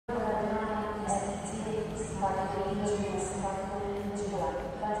NowBoarding,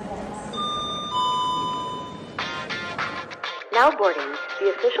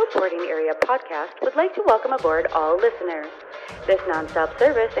 the official boarding area podcast, would like to welcome aboard all listeners. This nonstop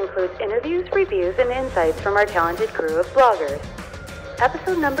service includes interviews, reviews, and insights from our talented crew of bloggers.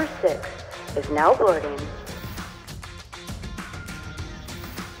 Episode number 6 is NowBoarding.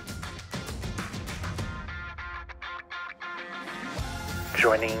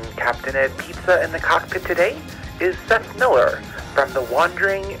 Joining Captain Ed Pizza in the cockpit today is Seth Miller from the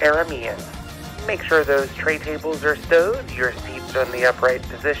Wandering Aramean. Make sure those tray tables are stowed, your seats are in the upright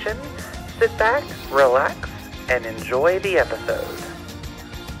position. Sit back, relax, and enjoy the episode.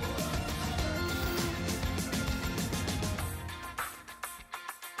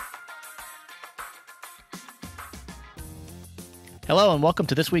 Hello and welcome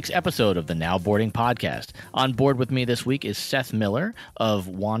to this week's episode of the NowBoarding podcast. On board with me this week is Seth Miller of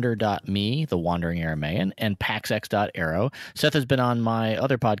Wander.me, the Wandering Aramean, and PaxX.Arrow. Seth has been on my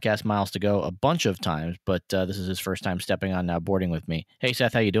other podcast, Miles to Go, a bunch of times, but this is his first time stepping on NowBoarding with me. Hey,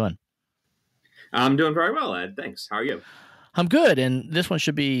 Seth, how you doing? I'm doing very well, Ed. Thanks. How are you? I'm good, and this one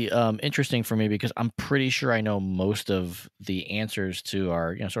should be interesting for me because I'm pretty sure I know most of the answers to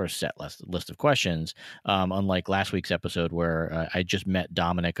our sort of set list of questions, unlike last week's episode where I just met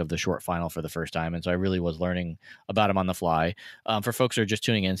Dominic of the short final for the first time, and so I really was learning about him on the fly. For folks who are just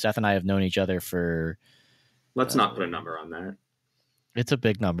tuning in, Seth and I have known each other for... Let's not put a number on that. It's a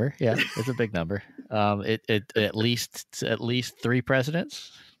big number. Yeah, it's a big number. It at least 3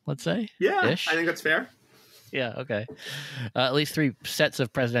 presidents, let's say. Yeah, ish. I think that's fair. Yeah, okay. At least 3 sets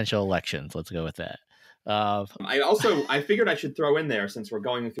of presidential elections. Let's go with that. I figured I should throw in there, since we're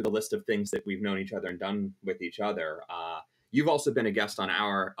going through the list of things that we've known each other and done with each other. You've also been a guest on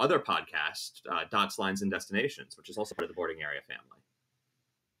our other podcast, Dots, Lines, and Destinations, which is also part of the Boarding Area family.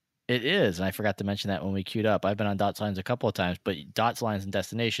 It is, and I forgot to mention that when we queued up. I've been on Dots Lines a couple of times, but Dots Lines and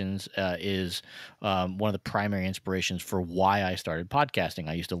Destinations is one of the primary inspirations for why I started podcasting.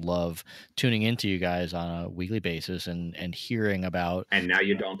 I used to love tuning into you guys on a weekly basis and hearing about. And now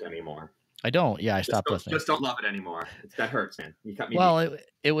you don't anymore. I don't. Yeah, I stopped listening. Just don't love it anymore. That hurts, man. You cut me. Well,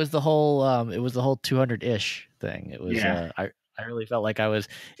 it was the whole 200-ish thing. It was. Yeah. I really felt like I was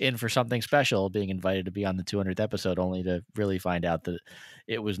in for something special, being invited to be on the 200th episode, only to really find out that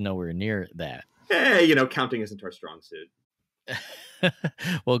it was nowhere near that. Hey, counting isn't our strong suit.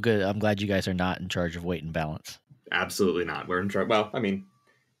 Well, good. I'm glad you guys are not in charge of weight and balance. Absolutely not. We're in charge. Well, I mean,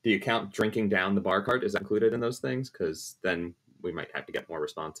 do you count drinking down the bar cart? Is that included in those things? Because then we might have to get more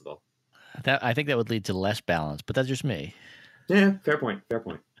responsible. I think that would lead to less balance, but that's just me. Yeah, fair point. Fair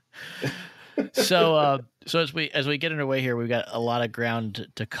point. So as we get underway here, we've got a lot of ground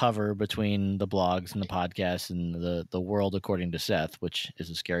to cover between the blogs and the podcasts and the world according to Seth, which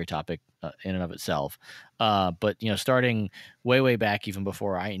is a scary topic in and of itself. But starting way back, even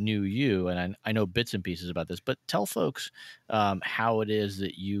before I knew you, and I know bits and pieces about this, but tell folks how it is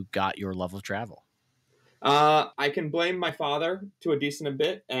that you got your love of travel. I can blame my father to a decent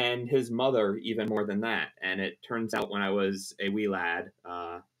bit, and his mother even more than that. And it turns out when I was a wee lad,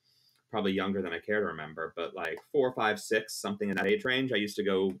 probably younger than I care to remember, but like 4, 5, 6, something in that age range, I used to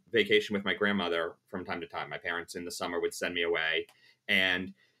go vacation with my grandmother from time to time. My parents in the summer would send me away,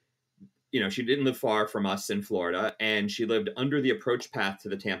 and she didn't live far from us in Florida, and she lived under the approach path to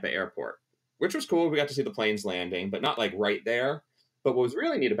the Tampa airport, which was cool. We got to see the planes landing, but not like right there. But what was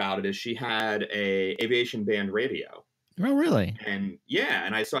really neat about it is she had a aviation band radio. Oh, really? And yeah,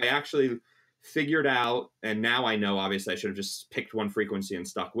 and I actually figured out, and now I know, obviously I should have just picked one frequency and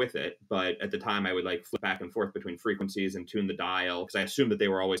stuck with it, but at the time I would like flip back and forth between frequencies and tune the dial, because I assumed that they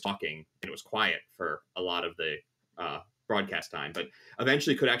were always talking, and it was quiet for a lot of the broadcast time, but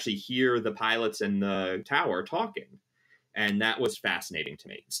eventually could actually hear the pilots in the tower talking, and that was fascinating to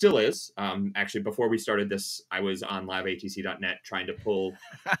me. It still is. Actually, before we started this, I was on liveatc.net trying to pull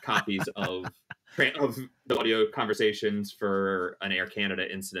copies of the audio conversations for an Air Canada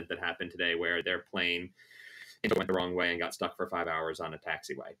incident that happened today, where their plane went the wrong way and got stuck for 5 hours on a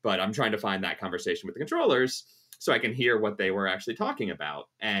taxiway. But I'm trying to find that conversation with the controllers so I can hear what they were actually talking about.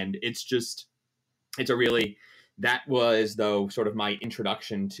 And that was, though, sort of my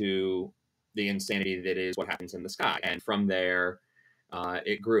introduction to the insanity that is what happens in the sky. And from there,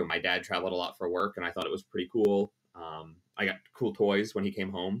 it grew. My dad traveled a lot for work, and I thought it was pretty cool. I got cool toys when he came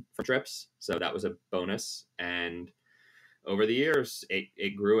home for trips, so that was a bonus. And over the years,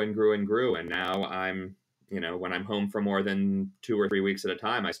 it grew and grew and grew. And now I'm, when I'm home for more than 2 or 3 weeks at a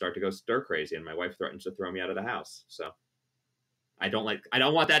time, I start to go stir crazy, and my wife threatens to throw me out of the house. So I don't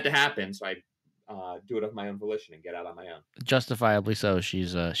want that to happen. So do it of my own volition and get out on my own. Justifiably so.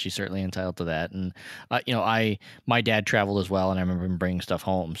 She's certainly entitled to that. And my dad traveled as well, and I remember him bringing stuff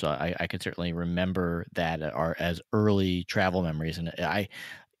home, so I could certainly remember that as early travel memories. And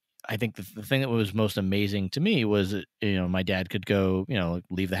I think the thing that was most amazing to me was that, my dad could go,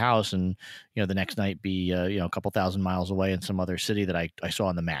 leave the house and, the next night be, a couple thousand miles away in some other city that I saw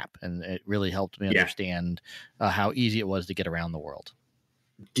on the map. And it really helped me understand how easy it was to get around the world.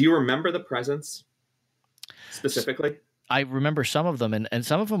 Do you remember the presents specifically? I remember some of them, and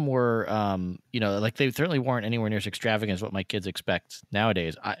some of them were, like they certainly weren't anywhere near as extravagant as what my kids expect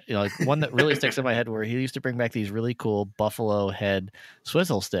nowadays. Like one that really sticks in my head where he used to bring back these really cool buffalo head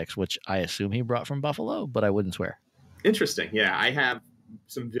swizzle sticks, which I assume he brought from Buffalo, but I wouldn't swear. Interesting. Yeah, I have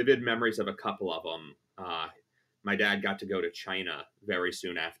some vivid memories of a couple of them. My dad got to go to China very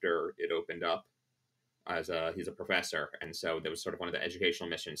soon after it opened up. He's a professor, and so that was sort of one of the educational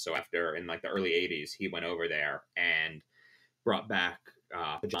missions. So in like the early 80s, he went over there and brought back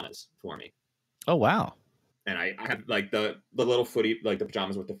pajamas for me. Oh, wow. And I had like the little footy, like the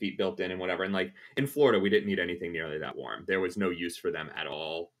pajamas with the feet built in and whatever. And like in Florida, we didn't need anything nearly that warm. There was no use for them at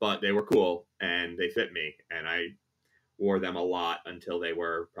all, but they were cool and they fit me. And I wore them a lot until they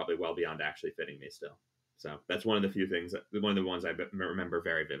were probably well beyond actually fitting me still. So that's one of the few things, one of the ones I remember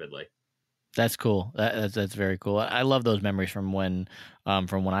very vividly. That's cool. That's very cool. I love those memories from when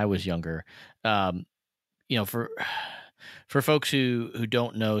I was younger. For folks who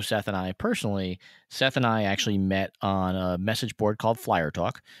don't know Seth and I personally, Seth and I actually met on a message board called Flyer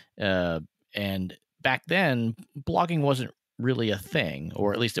Talk, and back then blogging wasn't really a thing,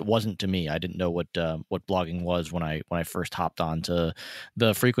 or at least it wasn't to me. I didn't know what blogging was when I first hopped onto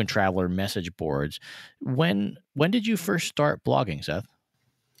the frequent traveler message boards. When did you first start blogging, Seth?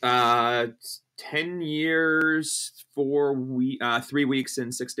 10 years, 3 weeks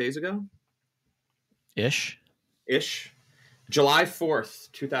and 6 days ago. Ish. July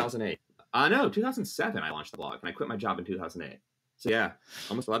 4th, 2008. No, 2007 I launched the blog, and I quit my job in 2008. So yeah,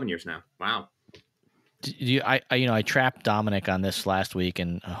 almost 11 years now. Wow. I trapped Dominic on this last week,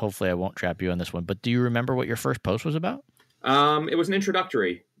 and hopefully I won't trap you on this one, but do you remember what your first post was about? It was an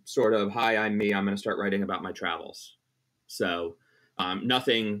introductory sort of, hi, I'm me. I'm going to start writing about my travels. So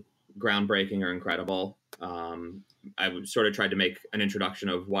nothing groundbreaking or incredible. I sort of tried to make an introduction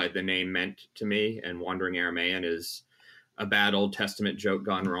of what the name meant to me, and Wandering Aramean is a bad Old Testament joke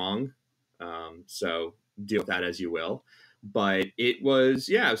gone wrong. So deal with that as you will. But it was,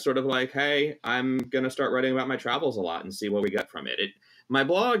 sort of like, hey, I'm going to start writing about my travels a lot and see what we get from it. My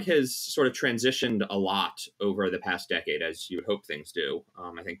blog has sort of transitioned a lot over the past decade, as you would hope things do.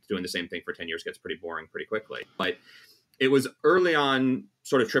 I think doing the same thing for 10 years gets pretty boring pretty quickly. But it was early on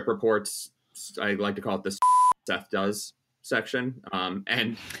sort of trip reports. I like to call it the Seth does section.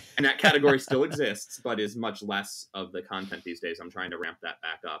 And that category still exists, but is much less of the content these days. I'm trying to ramp that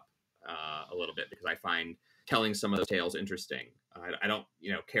back up a little bit because I find telling some of those tales interesting. I don't,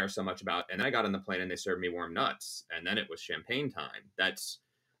 care so much about, and then I got on the plane and they served me warm nuts and then it was champagne time. That's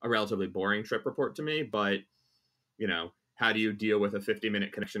a relatively boring trip report to me, but how do you deal with a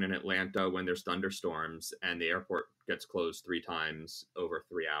 50-minute connection in Atlanta when there's thunderstorms and the airport gets closed 3 times over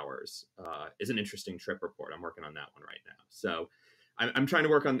 3 hours? Is an interesting trip report. I'm working on that one right now. So I'm trying to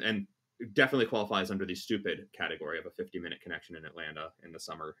work on, and definitely qualifies under the stupid category of a 50-minute connection in Atlanta in the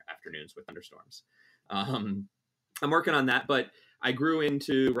summer afternoons with thunderstorms. I'm working on that, but I grew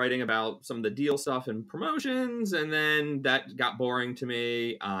into writing about some of the deal stuff and promotions, and then that got boring to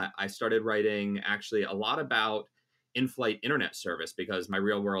me. I started writing actually a lot about in-flight internet service because my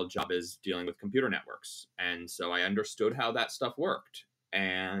real world job is dealing with computer networks. And so I understood how that stuff worked,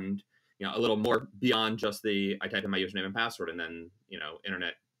 and, a little more beyond just I type in my username and password and then,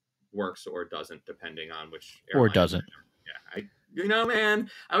 internet works or doesn't, depending on which airline. Or doesn't. Yeah. Man,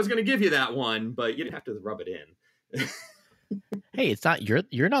 I was going to give you that one, but you didn't have to rub it in. Hey, it's not,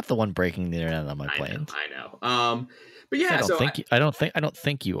 you're not the one breaking the internet on my plane. I know. But yeah, I don't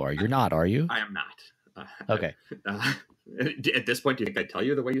think you are. You're not, are you? I am not. Okay. At this point, do you think I'd tell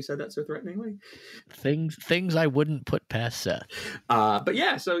you the way you said that so threateningly? Things I wouldn't put past Seth. But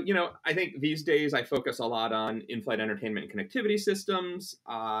yeah, so, I think these days I focus a lot on in-flight entertainment and connectivity systems,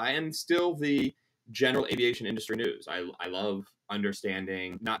 and still the general aviation industry news. I love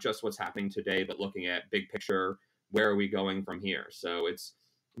understanding not just what's happening today, but looking at big picture, where are we going from here? So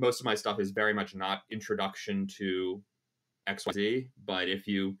most of my stuff is very much not introduction to XYZ, but if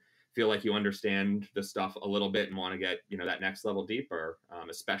you feel like you understand the stuff a little bit and want to get, that next level deeper,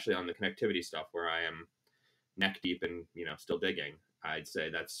 especially on the connectivity stuff where I am neck deep and, still digging, I'd say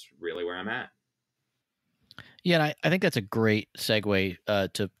that's really where I'm at. Yeah, and I think that's a great segue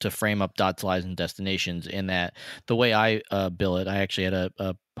to frame up dots, lies, and destinations. In that, the way I bill it, I actually had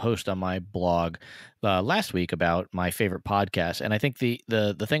a post on my blog last week about my favorite podcast, and I think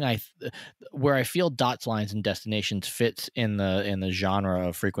the thing where I feel dots, lines, and destinations fits in the genre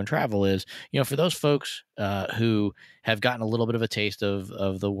of frequent travel is, for those folks who have gotten a little bit of a taste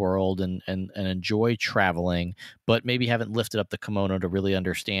of the world and enjoy traveling, but maybe haven't lifted up the kimono to really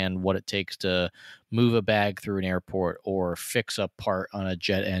understand what it takes to move a bag through an airport or fix a part on a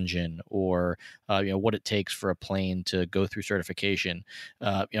jet engine, or what it takes for a plane to go through certification.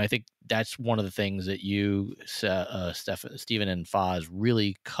 I think that's one of the things that you, Stephen and Foz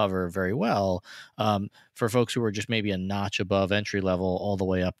really cover very well, for folks who are just maybe a notch above entry level all the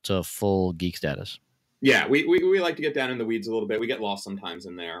way up to full geek status. Yeah, we like to get down in the weeds a little bit. We get lost sometimes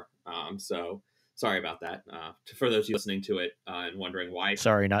in there. So sorry about that. For those of you listening to it and wondering why.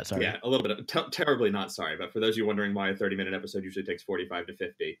 Sorry, not sorry. Yeah, a little bit terribly not sorry. But for those of you wondering why a 30-minute episode usually takes 45 to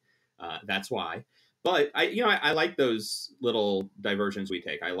 50, that's why. But I like those little diversions we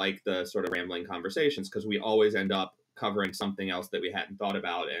take. I like the sort of rambling conversations because we always end up covering something else that we hadn't thought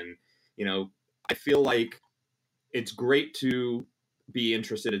about. And, I feel like it's great to be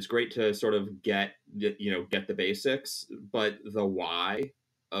interested. It's great to sort of get the basics, but the why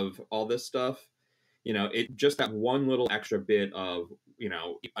of all this stuff, it just that one little extra bit of,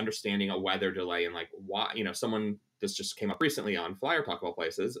 understanding a weather delay and like why, this just came up recently on Flyer Talk of all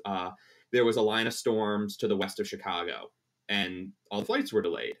places. There was a line of storms to the west of Chicago and all the flights were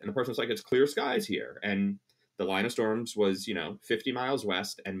delayed. And the person was like, it's clear skies here. And the line of storms was, 50 miles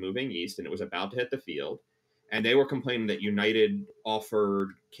west and moving east, and it was about to hit the field. And they were complaining that United offered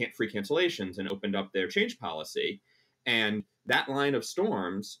free cancellations and opened up their change policy. And that line of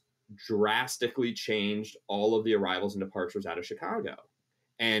storms drastically changed all of the arrivals and departures out of Chicago.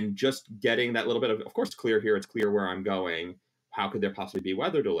 And just getting that little bit of course, it's clear here, it's clear where I'm going. How could there possibly be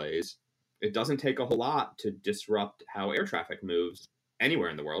weather delays? It doesn't take a whole lot to disrupt how air traffic moves anywhere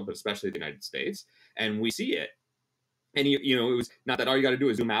in the world, but especially the United States. And we see it. And, it was not that all you got to do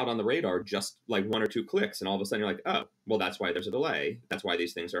is zoom out on the radar, just like one or two clicks. And all of a sudden you're like, oh, well, that's why there's a delay. That's why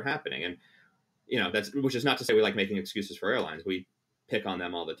these things are happening. And, which is not to say we like making excuses for airlines. We pick on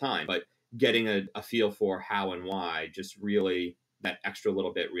them all the time. But getting a feel for how and why, just really that extra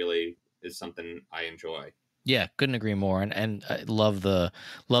little bit really is something I enjoy. Yeah, couldn't agree more, and I love the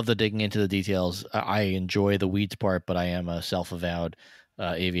digging into the details. I enjoy the weeds part, but I am a self-avowed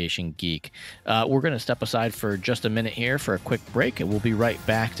aviation geek. We're going to step aside for just a minute here for a quick break, and we'll be right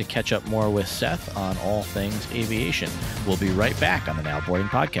back to catch up more with Seth on all things aviation. We'll be right back on the NowBoarding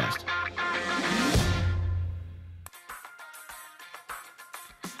podcast.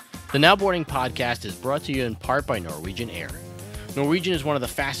 The NowBoarding podcast is brought to you in part by Norwegian Air. Norwegian is one of the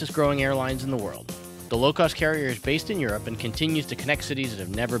fastest growing airlines in the world. The low-cost carrier is based in Europe and continues to connect cities that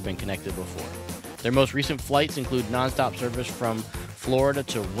have never been connected before. Their most recent flights include nonstop service from Florida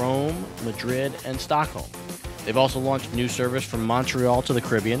to Rome, Madrid, and Stockholm. They've also launched new service from Montreal to the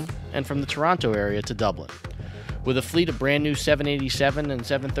Caribbean and from the Toronto area to Dublin. With a fleet of brand new 787 and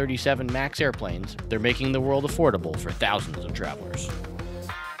 737 MAX airplanes, they're making the world affordable for thousands of travelers.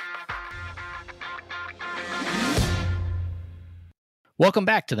 Welcome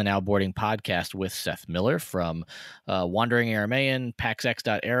back to the NowBoarding podcast with Seth Miller from Wandering Aramean,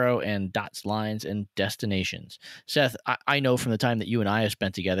 PaxX.Aero, and Dots, Lines, and Destinations. Seth, I know from the time that you and I have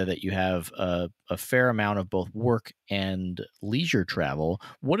spent together that you have a fair amount of both work and leisure travel.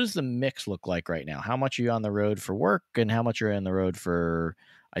 What does the mix look like right now? How much are you on the road for work and how much are you on the road for,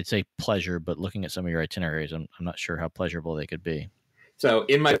 I'd say, pleasure, but looking at some of your itineraries, I'm not sure how pleasurable they could be. So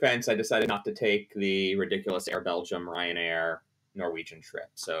in my defense, I decided not to take the ridiculous Air Belgium, Ryanair, Norwegian trip.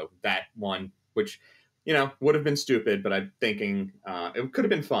 So that one, which, would have been stupid, but I'm thinking it could have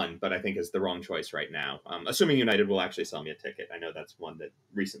been fun, but I think is the wrong choice right now. Assuming United will actually sell me a ticket. I know that's one that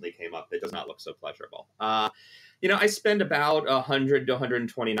recently came up that does not look so pleasurable. I spend about 100 to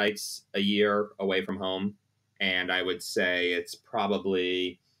 120 nights a year away from home. And I would say it's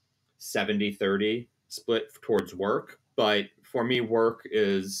probably 70-30 split towards work. But for me, work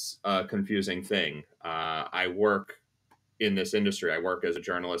is a confusing thing. I work in this industry. I work as a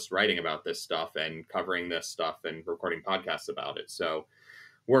journalist writing about this stuff and covering this stuff and recording podcasts about it. So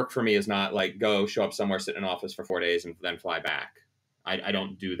work for me is not like go show up somewhere, sit in an office for 4 days and then fly back. I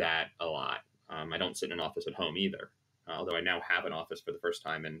don't do that a lot. I don't sit in an office at home either. Although I now have an office for the first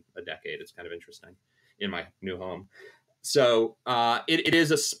time in a decade. It's kind of interesting in my new home. So it is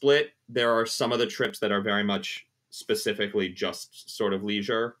a split. There are some of the trips that are very much specifically just sort of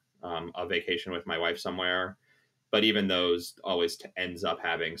leisure, a vacation with my wife somewhere. But even those always ends up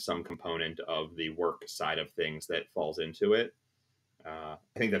having some component of the work side of things that falls into it. I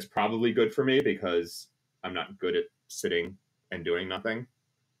think that's probably good for me because I'm not good at sitting and doing nothing.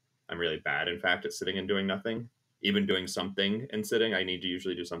 I'm really bad, in fact, at sitting and doing nothing. Even doing something and sitting, I need to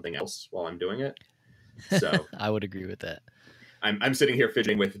usually do something else while I'm doing it. So I would agree with that. I'm sitting here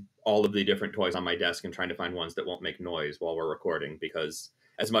fidgeting with all of the different toys on my desk and trying to find ones that won't make noise while we're recording, because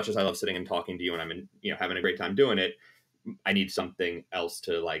as much as I love sitting and talking to you and I'm having a great time doing it, I need something else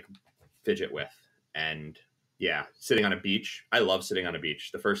to like fidget with. And yeah, sitting on a beach. I love sitting on a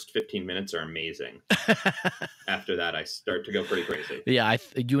beach. The first 15 minutes are amazing. After that, I start to go pretty crazy. Yeah,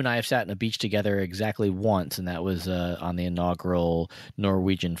 you and I have sat on a beach together exactly once, and that was on the inaugural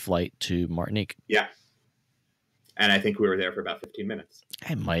Norwegian flight to Martinique. Yeah. And I think we were there for about 15 minutes.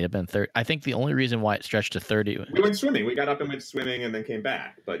 It might have been 30. I think the only reason why it stretched to 30. We went swimming. We got up and went swimming and then came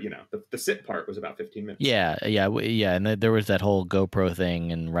back. But, the sit part was about 15 minutes. Yeah. And there was that whole GoPro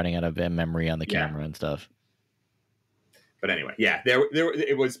thing and running out of memory on the camera and stuff. But anyway, yeah, there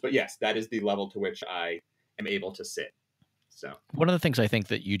it was. But yes, that is the level to which I am able to sit. So one of the things I think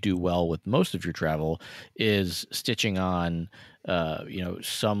that you do well with most of your travel is stitching on,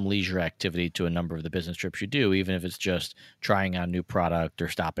 some leisure activity to a number of the business trips you do, even if it's just trying out a new product or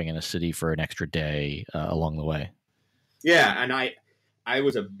stopping in a city for an extra day along the way. Yeah, and I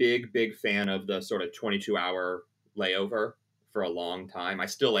was a big fan of the sort of 22-hour layover for a long time. I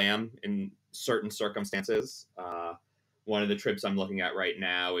still am in certain circumstances. One of the trips I'm looking at right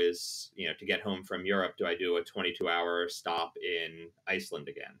now is, to get home from Europe, do I do a 22-hour stop in Iceland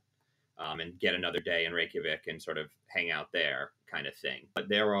again and get another day in Reykjavik and sort of hang out there kind of thing? But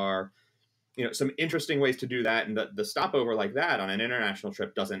there are, some interesting ways to do that. And the stopover like that on an international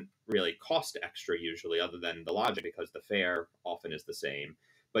trip doesn't really cost extra usually, other than the lodging, because the fare often is the same.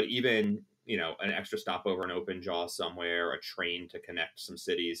 But even, an extra stopover in Open Jaw somewhere, a train to connect some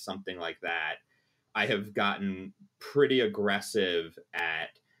cities, something like that, I have gotten pretty aggressive at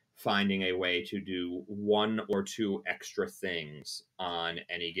finding a way to do one or two extra things on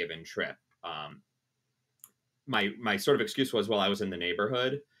any given trip. My sort of excuse was, well, I was in the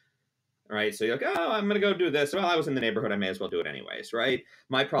neighborhood, right? So you're like, oh, I'm going to go do this. Well, I was in the neighborhood. I may as well do it anyways, right?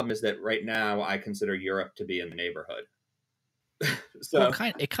 My problem is that right now I consider Europe to be in the neighborhood. So well,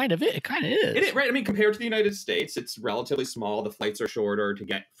 it kind of is. It is, right? I mean, compared to the United States, it's relatively small. The flights are shorter to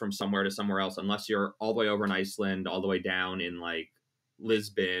get from somewhere to somewhere else, unless you're all the way over in Iceland, all the way down in like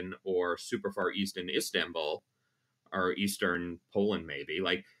Lisbon or super far east in Istanbul or eastern Poland, maybe.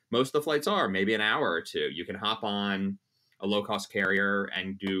 Like most of the flights are maybe an hour or two. You can hop on a low-cost carrier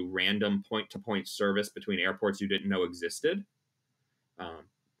and do random point-to-point service between airports you didn't know existed.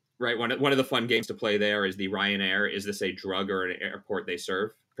 Right, one of the fun games to play there is the Ryanair, is this a drug or an airport they serve?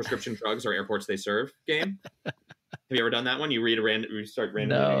 Prescription drugs or airports they serve game. Have you ever done that one? You start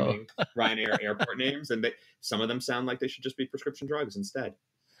randomly naming Ryanair airport names, and some of them sound like they should just be prescription drugs instead.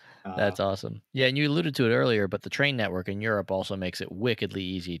 That's awesome. Yeah, and you alluded to it earlier, but the train network in Europe also makes it wickedly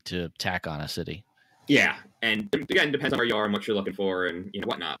easy to tack on a city. Yeah, and again, depends on where you are and what you're looking for and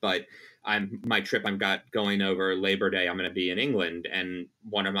whatnot. But my trip I've got going over Labor Day, I'm going to be in England, and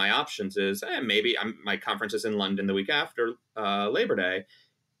one of my options is maybe my conference is in London the week after Labor Day.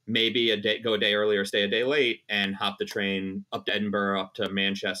 Maybe go a day earlier, stay a day late, and hop the train up to Edinburgh, up to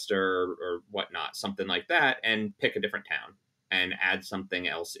Manchester, or whatnot, something like that, and pick a different town and add something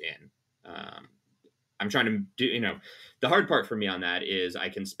else in. I'm trying to do, the hard part for me on that is I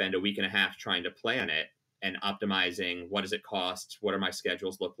can spend a week and a half trying to plan it and optimizing what does it cost? What are my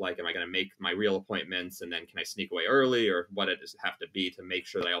schedules look like? Am I going to make my real appointments? And then can I sneak away early, or what does it have to be to make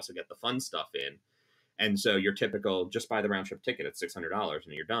sure that I also get the fun stuff in? And so your typical just buy the round trip ticket at $600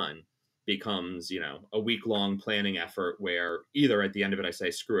 and you're done becomes, a week long planning effort where either at the end of it, I say,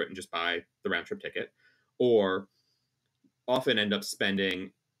 screw it and just buy the round trip ticket, or often end up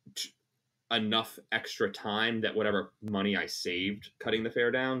spending enough extra time that whatever money I saved cutting the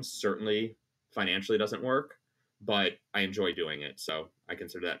fare down certainly financially doesn't work, but I enjoy doing it. So I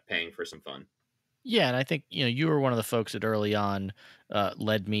consider that paying for some fun. Yeah, and I think you were one of the folks that early on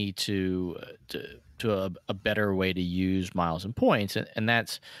led me to a better way to use miles and points, and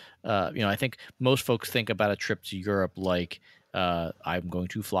that's I think most folks think about a trip to Europe like I'm going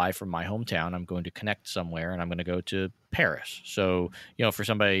to fly from my hometown, I'm going to connect somewhere, and I'm going to go to Paris. So, for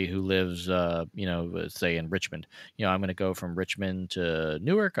somebody who lives, say in Richmond, I'm going to go from Richmond to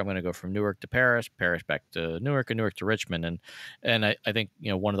Newark. I'm going to go from Newark to Paris, Paris back to Newark, and Newark to Richmond. And I think,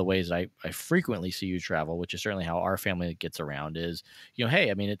 one of the ways I frequently see you travel, which is certainly how our family gets around, is, hey,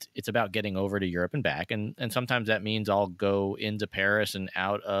 I mean, it's about getting over to Europe and back. And sometimes that means I'll go into Paris and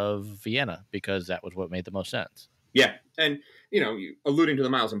out of Vienna because that was what made the most sense. Yeah. And, alluding to the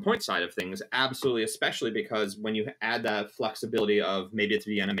miles and points side of things, absolutely, especially because when you add that flexibility of maybe it's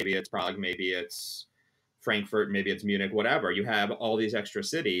Vienna, maybe it's Prague, maybe it's Frankfurt, maybe it's Munich, whatever, you have all these extra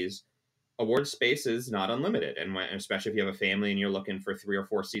cities. Award space is not unlimited. And especially if you have a family and you're looking for 3 or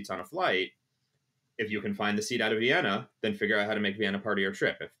 4 seats on a flight, if you can find the seat out of Vienna, then figure out how to make Vienna part of your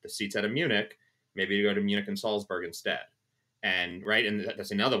trip. If the seat's out of Munich, maybe you go to Munich and Salzburg instead. And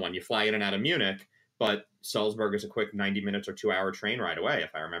that's another one. You fly in and out of Munich, but Salzburg is a quick 90 minutes or 2-hour train ride away,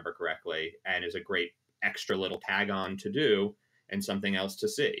 if I remember correctly, and is a great extra little tag on to do and something else to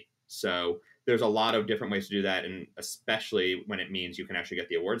see. So there's a lot of different ways to do that. And especially when it means you can actually get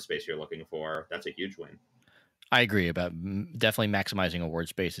the award space you're looking for, that's a huge win. I agree about definitely maximizing award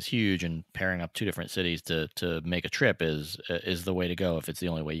space is huge, and pairing up 2 different cities to make a trip is the way to go if it's the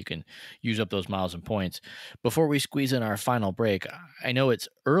only way you can use up those miles and points. Before we squeeze in our final break, I know it's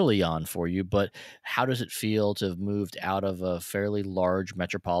early on for you, but how does it feel to have moved out of a fairly large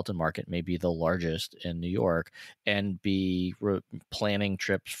metropolitan market, maybe the largest in New York, and be planning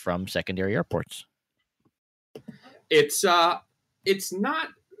trips from secondary airports? It's not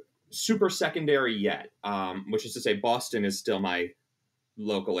super secondary yet, which is to say Boston is still my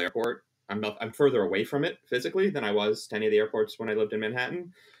local airport. I'm further away from it physically than I was to any of the airports when I lived in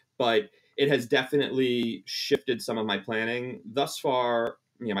Manhattan, but it has definitely shifted some of my planning. Thus far,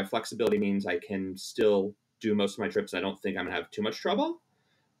 my flexibility means I can still do most of my trips. I don't think I'm gonna have too much trouble,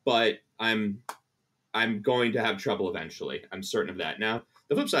 but I'm going to have trouble eventually. I'm certain of that. Now,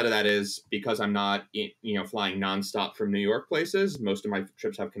 the flip side of that is because I'm not, flying nonstop from New York places. Most of my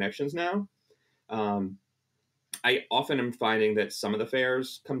trips have connections now. I often am finding that some of the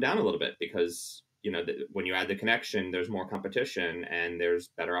fares come down a little bit because, when you add the connection, there's more competition and there's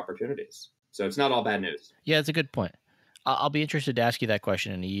better opportunities. So it's not all bad news. Yeah, it's a good point. I'll be interested to ask you that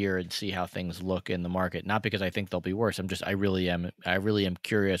question in a year and see how things look in the market. Not because I think they'll be worse. I really am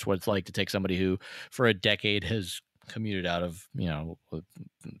curious what it's like to take somebody who for a decade has commuted out of,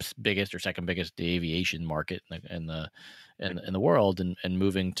 biggest or second biggest aviation market in the world and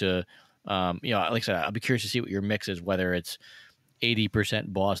moving to, like I said, I'll be curious to see what your mix is, whether it's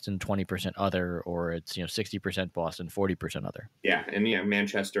 80% Boston, 20% other, or it's 60% Boston, 40% other. Yeah, and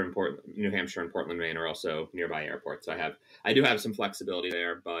Manchester and New Hampshire and Portland, Maine are also nearby airports. I do have some flexibility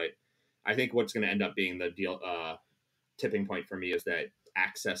there, but I think what's going to end up being the tipping point for me is that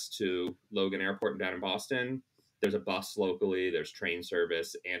access to Logan Airport down in Boston. There's a bus locally, there's train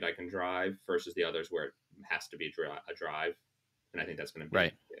service, and I can drive versus the others where it has to be a drive, and I think that's going to be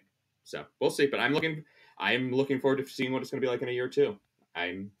right. Big. So we'll see, but I'm looking forward to seeing what it's going to be like in a year or two.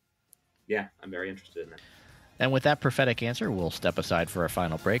 I'm very interested in that. And with that prophetic answer, we'll step aside for our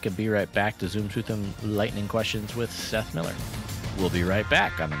final break and be right back to Zoom Truth and Lightning Questions with Seth Miller. We'll be right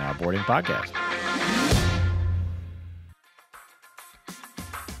back on the Now Boarding Podcast.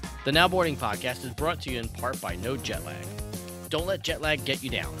 The Now Boarding Podcast is brought to you in part by No Jet Lag. Don't let jet lag get you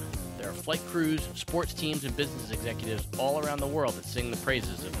down. There are flight crews, sports teams, and business executives all around the world that sing the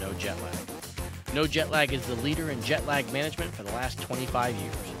praises of No Jet Lag. No Jet Lag is the leader in jet lag management for the last 25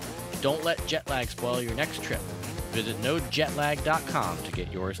 years. Don't let jet lag spoil your next trip. Visit nojetlag.com to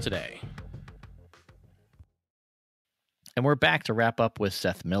get yours today. And we're back to wrap up with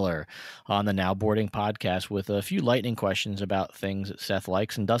Seth Miller on the Now Boarding Podcast with a few lightning questions about things that Seth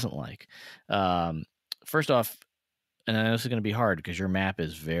likes and doesn't like. First off, and I know this is going to be hard because your map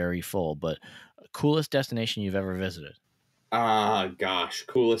is very full, but coolest destination you've ever visited? Gosh,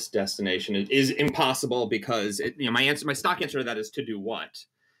 coolest destination is impossible because my stock answer to that is to do what?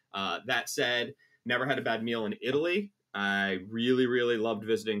 That said, never had a bad meal in Italy. I really, really loved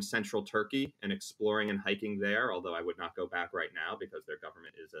visiting central Turkey and exploring and hiking there, although I would not go back right now because their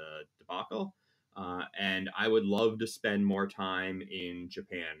government is a debacle. And I would love to spend more time in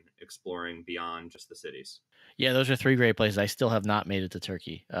Japan exploring beyond just the cities. Yeah, those are 3 great places. I still have not made it to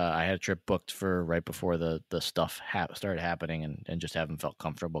Turkey. I had a trip booked for right before the stuff started happening and just haven't felt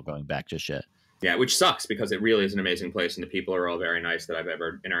comfortable going back just yet. Yeah, which sucks because it really is an amazing place and the people are all very nice that I've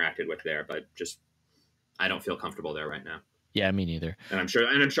ever interacted with there, but just I don't feel comfortable there right now. Yeah, me neither. And I'm sure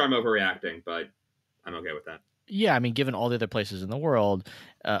I'm overreacting, but I'm okay with that. Yeah, I mean, given all the other places in the world,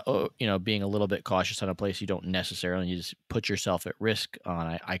 being a little bit cautious on a place you don't necessarily you just put yourself at risk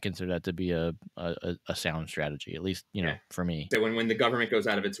on, I consider that to be a sound strategy, at least, for me. So when the government goes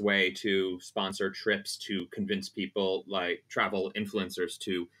out of its way to sponsor trips to convince people like travel influencers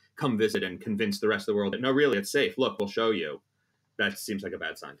to come visit and convince the rest of the world that, no, really, it's safe. Look, we'll show you. That seems like a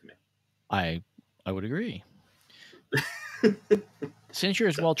bad sign to me. I would agree. Since you're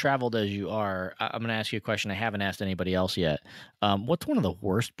as well-traveled as you are, I'm going to ask you a question I haven't asked anybody else yet. What's one of the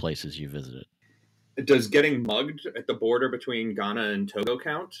worst places you visited? Does getting mugged at the border between Ghana and Togo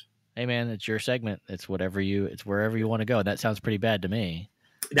count? Hey man, it's your segment. It's wherever you want to go. That sounds pretty bad to me.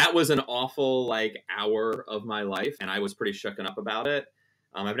 That was an awful hour of my life, and I was pretty shooken up about it.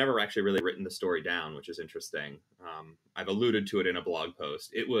 I've never actually really written the story down, which is interesting. I've alluded to it in a blog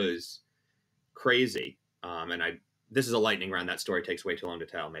post. It was crazy, and this is a lightning round. That story takes way too long to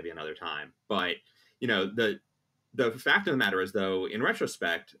tell. Maybe another time. But the fact of the matter is, though, in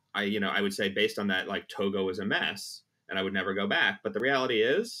retrospect, I would say based on that, Togo is a mess, and I would never go back. But the reality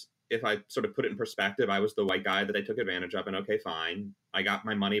is, if I sort of put it in perspective, I was the white guy that they took advantage of, and okay, fine. I got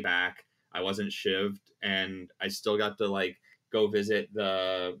my money back. I wasn't shivved, and I still got to go visit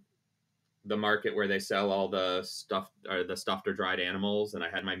the market where they sell all the stuffed or dried animals, and I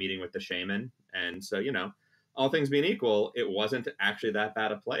had my meeting with the shaman. And so, all things being equal, it wasn't actually that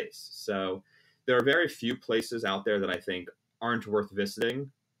bad a place. So there are very few places out there that I think aren't worth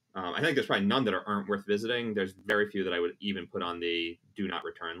visiting. I think there's probably none that aren't worth visiting. There's very few that I would even put on the do not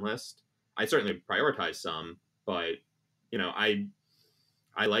return list. I certainly prioritize some, but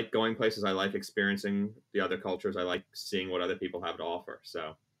I like going places. I like experiencing the other cultures. I like seeing what other people have to offer.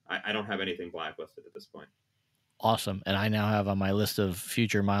 So I don't have anything blacklisted at this point. Awesome. And I now have on my list of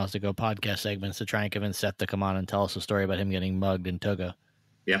future Miles to Go podcast segments to try and convince Seth to come on and tell us a story about him getting mugged in Togo.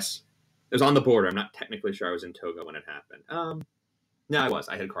 Yes. It was on the border. I'm not technically sure I was in Togo when it happened. No, I was.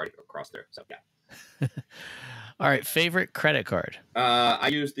 I had a card across there. So, yeah. All right. Favorite credit card? I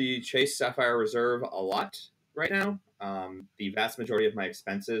use the Chase Sapphire Reserve a lot right now. The vast majority of my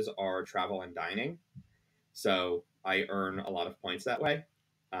expenses are travel and dining. So I earn a lot of points that way.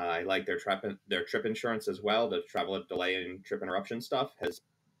 I like their trip insurance as well. The travel delay and trip interruption stuff has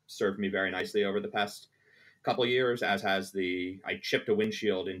served me very nicely over the past couple of years, as has I chipped a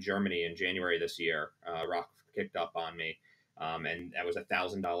windshield in Germany in January this year. Rock kicked up on me. And that was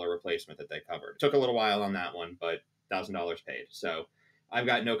 $1,000 replacement that they covered. It took a little while on that one, but $1,000 paid. So I've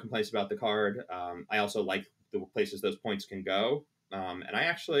got no complaints about the card. I also like the places those points can go. And I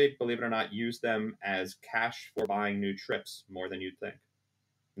actually, believe it or not, use them as cash for buying new trips more than you'd think.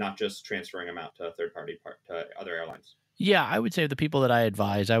 Not just transferring them out to to other airlines. Yeah, I would say the people that I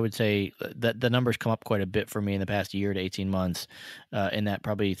advise, I would say that the numbers come up quite a bit for me in the past year to 18 months, in that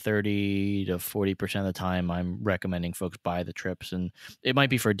probably 30 to 40% of the time I'm recommending folks buy the trips. And it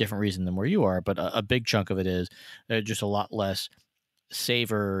might be for a different reason than where you are, but a big chunk of it is just a lot less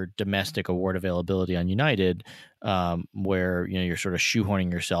saver domestic award availability on United, where you're sort of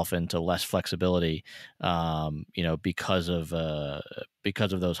shoehorning yourself into less flexibility, because of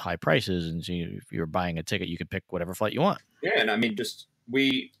those high prices. And so if you're buying a ticket, you could pick whatever flight you want. Yeah, and I mean,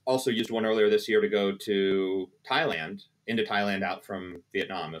 we also used one earlier this year to go to into Thailand out from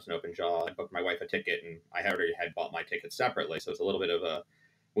Vietnam. It was an open jaw. I booked my wife a ticket, and I already had bought my ticket separately, so it's a little bit of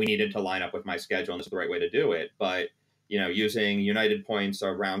we needed to line up with my schedule, and this is the right way to do it. But using United points,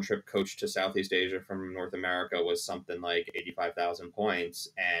 a round trip coach to Southeast Asia from North America was something like 85,000 points.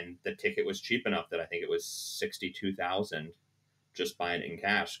 And the ticket was cheap enough that I think it was 62,000 just buying it in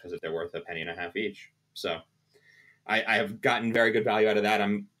cash because they're worth $0.015 each. So I have gotten very good value out of that.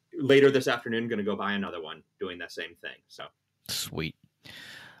 I'm later this afternoon going to go buy another one doing that same thing. So sweet.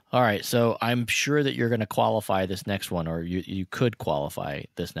 All right. So I'm sure that you're going to qualify this next one, or you could qualify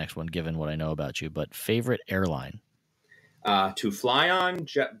this next one given what I know about you, but favorite airline? To fly on,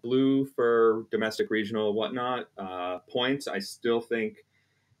 JetBlue for domestic, regional, whatnot. Points, I still think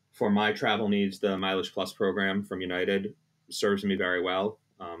for my travel needs, the Mileage Plus program from United serves me very well.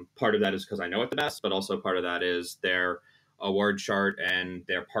 Part of that is because I know it the best, but also part of that is their award chart and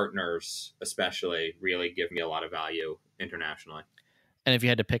their partners especially really give me a lot of value internationally. And if you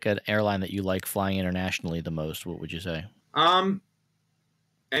had to pick an airline that you like flying internationally the most, what would you say?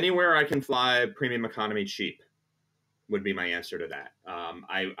 Anywhere I can fly premium economy cheap would be my answer to that.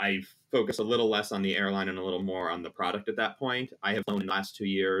 I focus a little less on the airline and a little more on the product at that point. I have flown in the last 2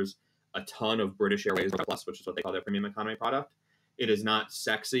 years a ton of British Airways Plus, which is what they call their premium economy product. It is not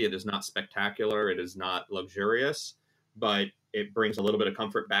sexy. It is not spectacular. It is not luxurious, but it brings a little bit of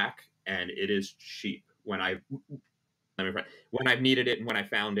comfort back, and it is cheap. When I've needed it and when I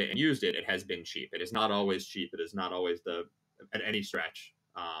found it and used it, it has been cheap. It is not always cheap. It is not always at any stretch,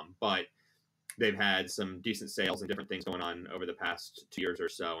 but they've had some decent sales and different things going on over the past 2 years or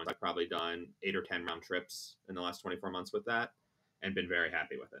so. And I've probably done 8 or 10 round trips in the last 24 months with that and been very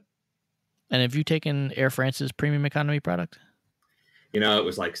happy with it. And have you taken Air France's premium economy product? It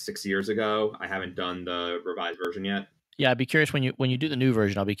was like 6 years ago. I haven't done the revised version yet. Yeah, I'd be curious when you do the new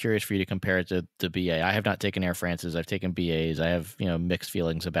version. I'll be curious for you to compare it to BA. I have not taken Air France's. I've taken BA's. I have mixed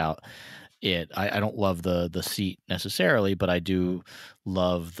feelings about it. I don't love the seat necessarily, but I do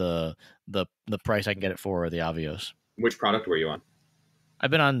love the the price I can get it for, or the Avios. Which product were you on? I've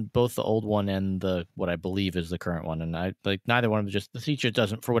been on both the old one and the what I believe is the current one, and I like neither one of them. Just the seat just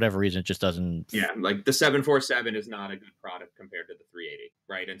doesn't, for whatever reason, it just doesn't. Yeah, like the 747 is not a good product compared to the 380,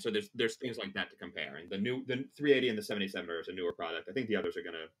 right? And so there's things like that to compare. And the 380 and the 787 are a newer product. I think the others are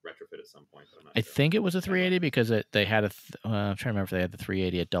going to retrofit at some point. But I'm not I sure. think it was a 380 because they had I'm trying to remember if they had the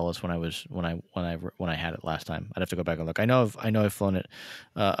 380 at Dulles when I had it last time. I'd have to go back and look. I know I've flown it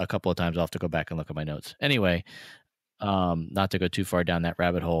a couple of times. I'll have to go back and look at my notes. Anyway. Not to go too far down that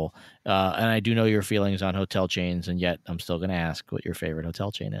rabbit hole. And I do know your feelings on hotel chains, and yet I'm still going to ask what your favorite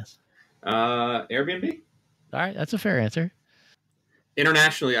hotel chain is. Airbnb. All right. That's a fair answer.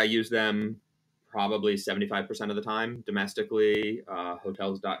 Internationally, I use them probably 75% of the time. Domestically,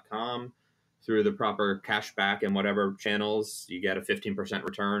 hotels.com, through the proper cashback and whatever channels, you get a 15%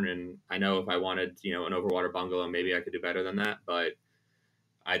 return. And I know if I wanted, an overwater bungalow, maybe I could do better than that, but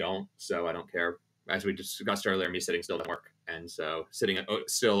I don't. So I don't care. As we discussed earlier, me sitting still doesn't work. And so sitting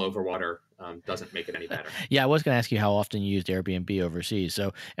still over water doesn't make it any better. Yeah, I was going to ask you how often you used Airbnb overseas.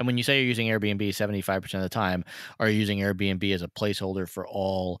 So, and when you say you're using Airbnb 75% of the time, are you using Airbnb as a placeholder for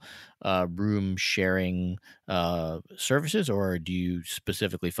all room sharing services, or do you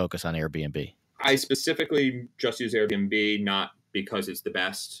specifically focus on Airbnb? I specifically just use Airbnb, not because it's the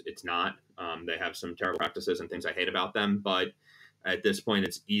best. It's not. They have some terrible practices and things I hate about them. But at this point,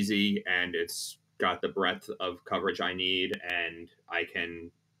 it's easy and it's got the breadth of coverage I need, and I can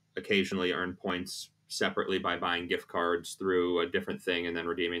occasionally earn points separately by buying gift cards through a different thing and then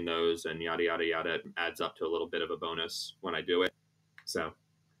redeeming those, and yada yada yada. It adds up to a little bit of a bonus when I do it. So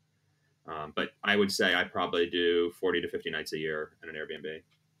but I would say I probably do 40 to 50 nights a year in an Airbnb.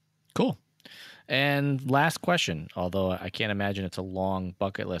 Cool. And last question, although I can't imagine it's a long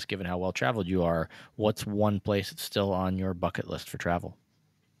bucket list given how well traveled you are, what's one place that's still on your bucket list for travel?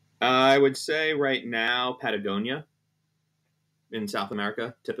 I would say right now, Patagonia in South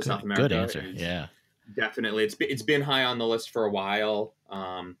America, tip of South America. Good answer. Yeah, definitely. It's been high on the list for a while.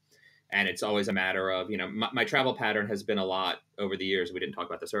 And it's always a matter of, my travel pattern has been a lot over the years. We didn't talk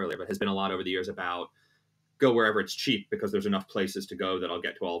about this earlier, but has been a lot over the years about go wherever it's cheap because there's enough places to go that I'll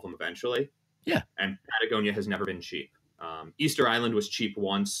get to all of them eventually. Yeah. And Patagonia has never been cheap. Easter Island was cheap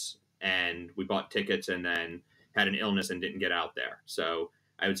once, and we bought tickets and then had an illness and didn't get out there. So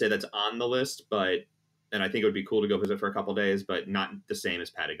I would say that's on the list, and I think it would be cool to go visit for a couple of days, but not the same as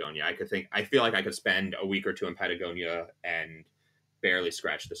Patagonia. I feel like I could spend a week or two in Patagonia and barely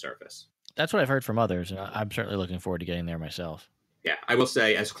scratch the surface. That's what I've heard from others, and I'm certainly looking forward to getting there myself. Yeah, I will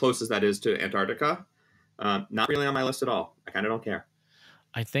say, as close as that is to Antarctica, not really on my list at all. I kind of don't care.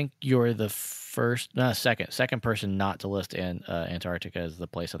 I think you're the second person not to list Antarctica as the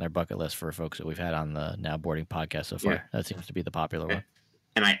place on their bucket list for folks that we've had on the Now Boarding podcast so far. Yeah. That seems to be the popular one.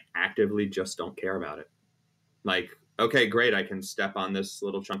 And I actively just don't care about it. Like, okay, great, I can step on this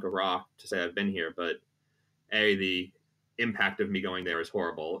little chunk of rock to say I've been here, but A, the impact of me going there is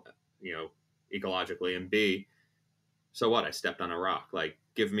horrible, ecologically, and B, so what? I stepped on a rock. Like,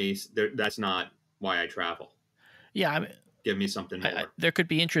 that's not why I travel. Yeah, I mean, give me something more. There could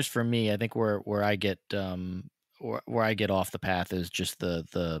be interest for me. I think where I get where I get off the path is just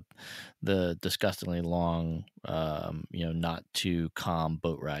the disgustingly long, not too calm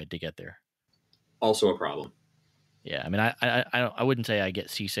boat ride to get there. Also a problem. Yeah, I mean, I wouldn't say I get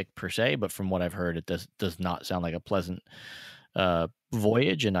seasick per se, but from what I've heard, it does not sound like a pleasant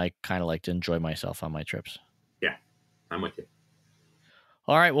voyage, and I kind of like to enjoy myself on my trips. Yeah, I'm with you.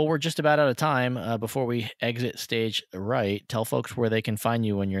 All right, well, we're just about out of time. Before we exit stage right, tell folks where they can find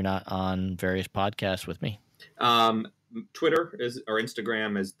you when you're not on various podcasts with me. Twitter or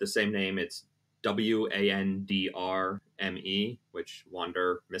Instagram is the same name. It's WANDRME, which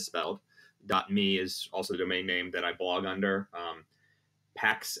wander misspelled. .me is also the domain name that I blog under.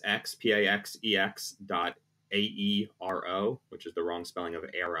 PAXEX, PAXEX .AERO, which is the wrong spelling of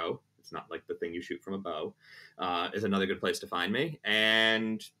arrow. It's not like the thing you shoot from a bow, is another good place to find me.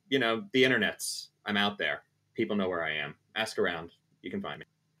 And, the internets, I'm out there. People know where I am. Ask around. You can find me.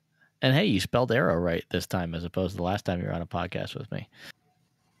 And hey, you spelled arrow right this time as opposed to the last time you were on a podcast with me.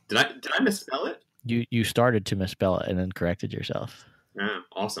 Did I misspell it? You started to misspell it and then corrected yourself. Oh,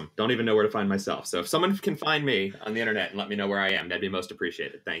 awesome. Don't even know where to find myself. So if someone can find me on the internet and let me know where I am, that'd be most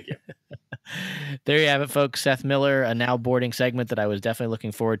appreciated. Thank you. There you have it, folks. Seth Miller, a Now Boarding segment that I was definitely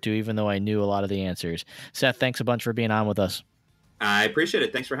looking forward to, even though I knew a lot of the answers. Seth, thanks a bunch for being on with us. I appreciate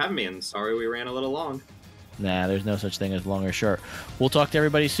it. Thanks for having me, and sorry we ran a little long. Nah, there's no such thing as long or short. We'll talk to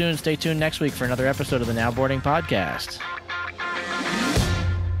everybody soon. Stay tuned next week for another episode of the Now Boarding podcast.